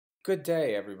Good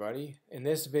day, everybody. In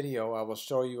this video, I will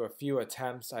show you a few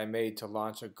attempts I made to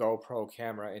launch a GoPro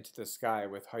camera into the sky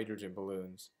with hydrogen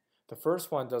balloons. The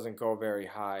first one doesn't go very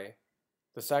high.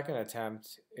 The second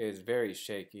attempt is very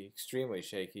shaky, extremely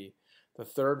shaky. The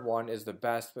third one is the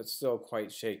best, but still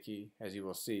quite shaky, as you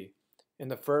will see. In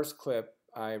the first clip,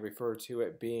 I refer to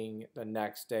it being the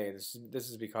next day. This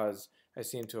is because I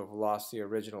seem to have lost the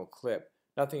original clip.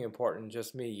 Nothing important,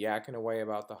 just me yakking away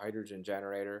about the hydrogen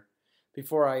generator.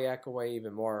 Before I yak away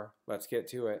even more, let's get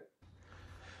to it.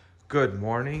 Good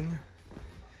morning.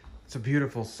 It's a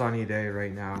beautiful sunny day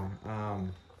right now.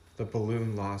 The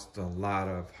balloon lost a lot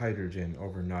of hydrogen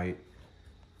overnight,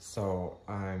 so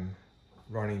I'm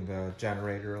running the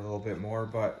generator a little bit more,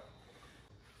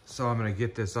 so I'm gonna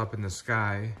get this up in the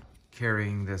sky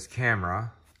carrying this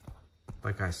camera,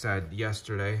 like I said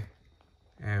yesterday,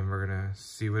 and we're gonna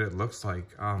see what it looks like.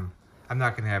 I'm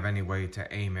not gonna have any way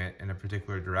to aim it in a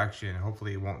particular direction.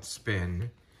 Hopefully it won't spin, and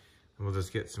we'll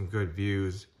just get some good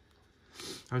views.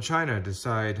 I'm trying to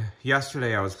decide.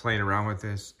 Yesterday I was playing around with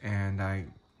this and I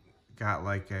got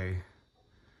like a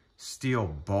steel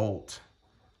bolt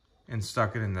and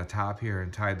stuck it in the top here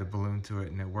and tied the balloon to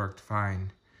it, and it worked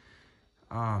fine.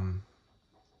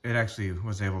 It actually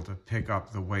was able to pick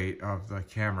up the weight of the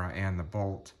camera and the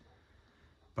bolt.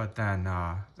 But then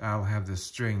I'll have this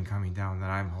string coming down that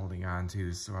I'm holding on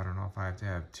to, so I don't know if I have to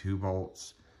have two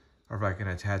bolts or if I can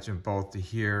attach them both to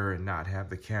here and not have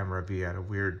the camera be at a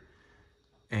weird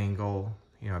angle,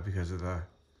 you know, because of the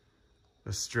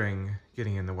string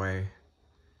getting in the way.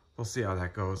 We'll see how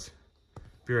that goes.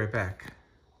 Be right back.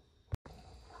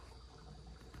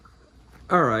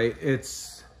 All right,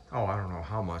 it's, I don't know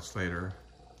how much later,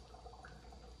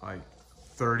 like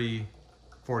 30,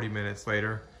 40 minutes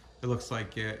later. It looks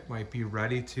like it might be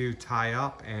ready to tie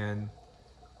up and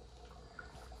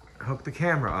hook the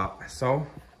camera up. So,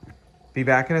 be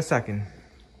back in a second.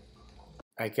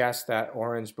 I guess that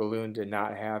orange balloon did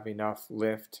not have enough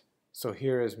lift, so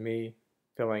here is me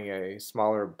filling a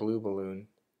smaller blue balloon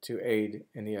to aid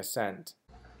in the ascent.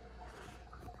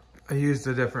 I used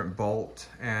a different bolt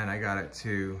and I got it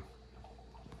to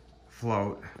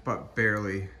float, but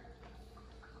barely.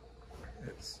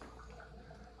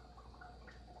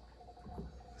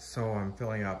 So I'm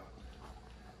filling up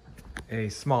a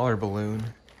smaller balloon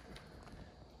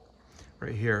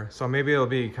right here. So maybe it'll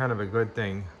be kind of a good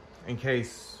thing in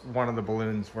case one of the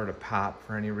balloons were to pop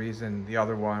for any reason. The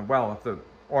other one, well, if the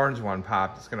orange one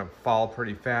popped, it's gonna fall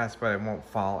pretty fast, but it won't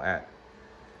fall at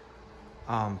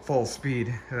full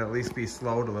speed. It'll at least be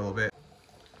slowed a little bit.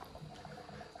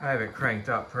 I have it cranked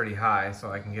up pretty high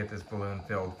so I can get this balloon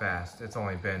filled fast. It's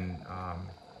only been,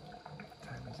 what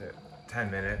time is it? 10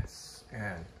 minutes.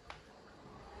 And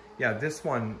yeah, this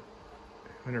one,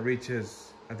 when it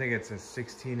reaches, I think it's a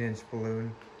 16-inch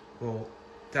balloon, will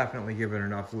definitely give it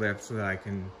enough lift so that I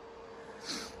can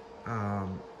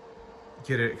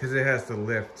get it, because it has to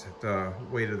lift the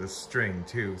weight of the string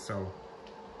too. So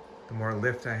the more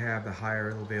lift I have, the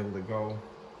higher it'll be able to go.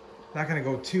 Not gonna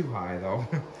go too high though.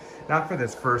 Not for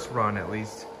this first run at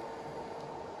least.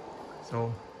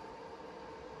 So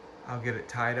I'll get it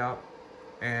tied up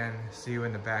and see you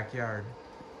in the backyard.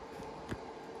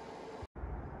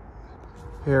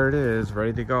 Here it is,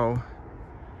 ready to go.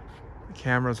 The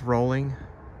camera's rolling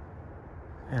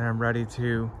and I'm ready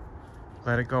to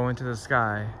let it go into the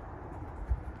sky.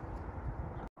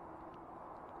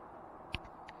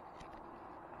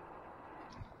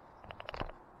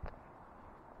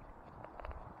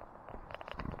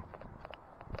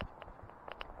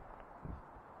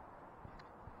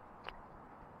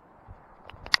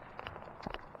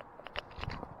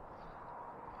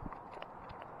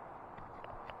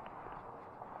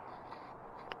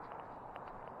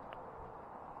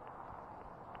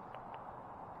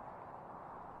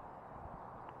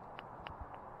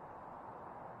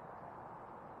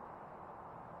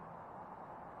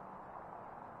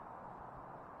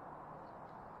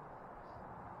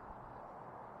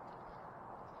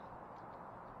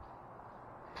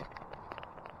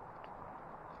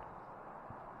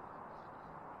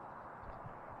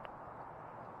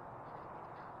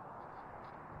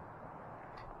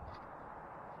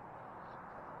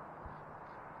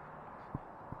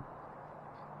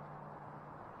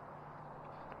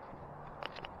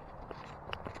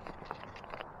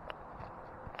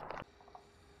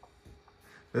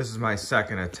 This is my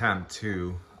second attempt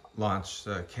to launch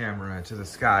the camera into the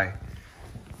sky.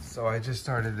 So I just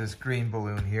started this green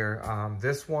balloon here.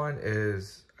 This one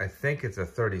is, I think it's a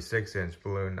 36-inch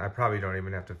balloon. I probably don't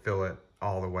even have to fill it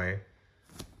all the way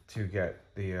to get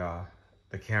the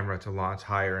camera to launch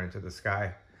higher into the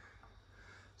sky.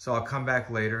 So I'll come back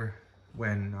later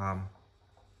when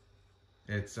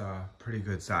It's a pretty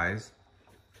good size.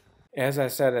 As I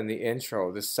said in the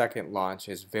intro, this second launch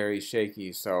is very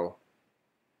shaky, so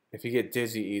if you get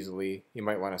dizzy easily, you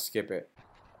might want to skip it.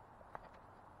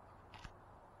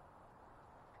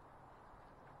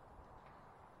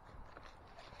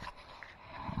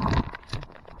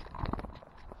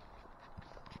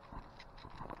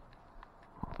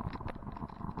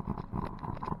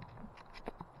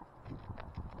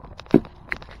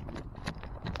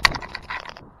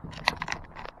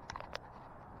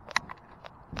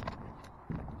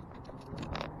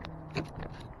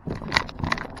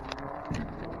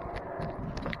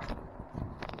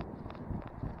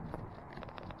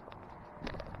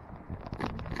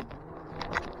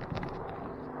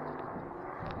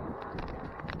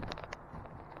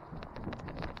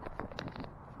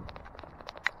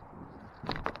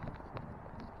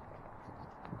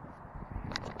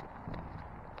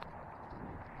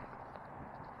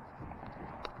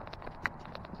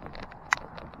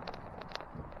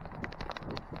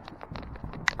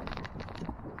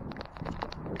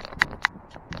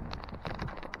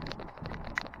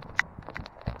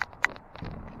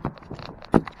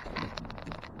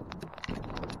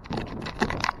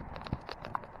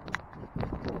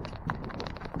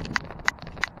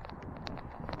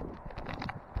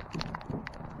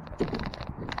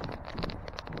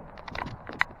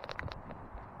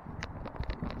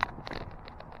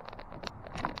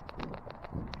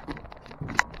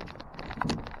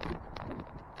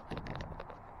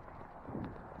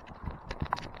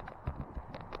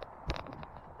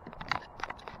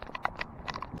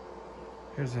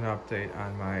 Here's an update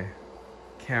on my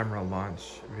camera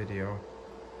launch video.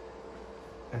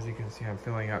 As you can see, I'm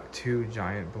filling up 2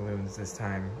 giant balloons this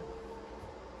time.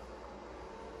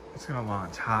 It's gonna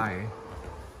launch high,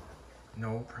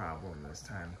 no problem this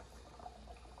time.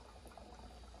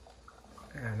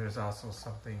 And there's also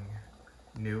something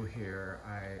new here.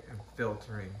 I am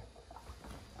filtering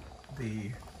the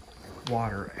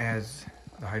water as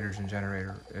the hydrogen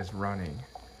generator is running.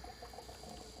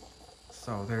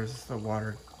 So there's the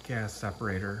water gas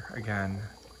separator again.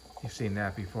 You've seen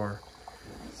that before.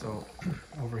 So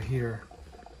over here,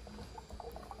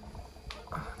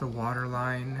 the water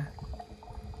line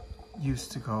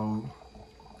used to go,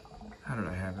 how did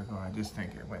I have it go? I just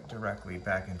think it went directly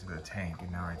back into the tank,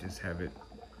 and now I just have it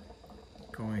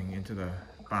going into the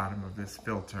bottom of this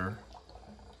filter.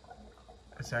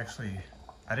 It's actually,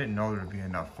 I didn't know there would be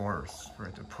enough force for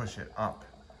it to push it up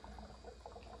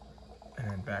and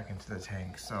then back into the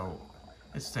tank. So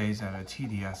it stays at a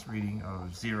TDS reading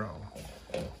of 0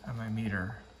 on my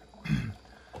meter,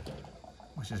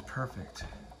 which is perfect.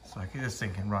 So this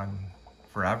thing can run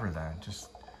forever then, just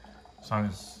as long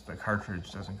as the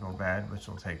cartridge doesn't go bad, which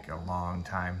will take a long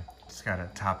time. Just gotta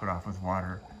top it off with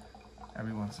water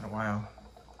every once in a while.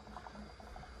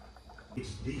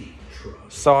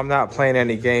 So I'm not playing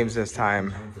any games this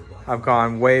time. I've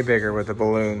gone way bigger with the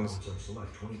balloons.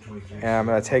 And I'm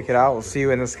gonna take it out. We'll see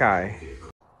you in the sky.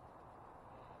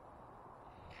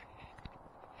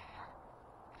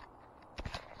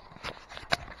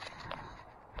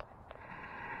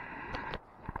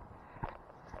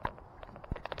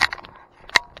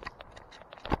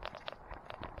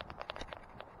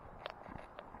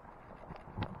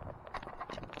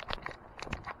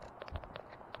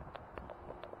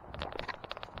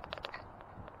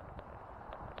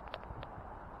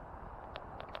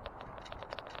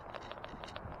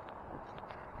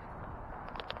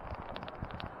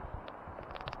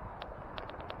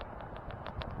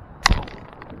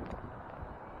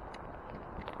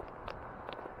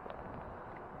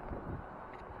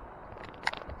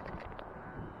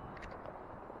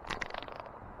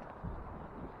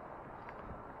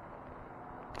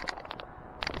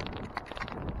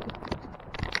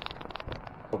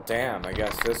 Well, damn, I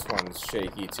guess this one's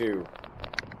shaky too.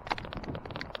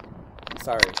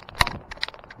 Sorry.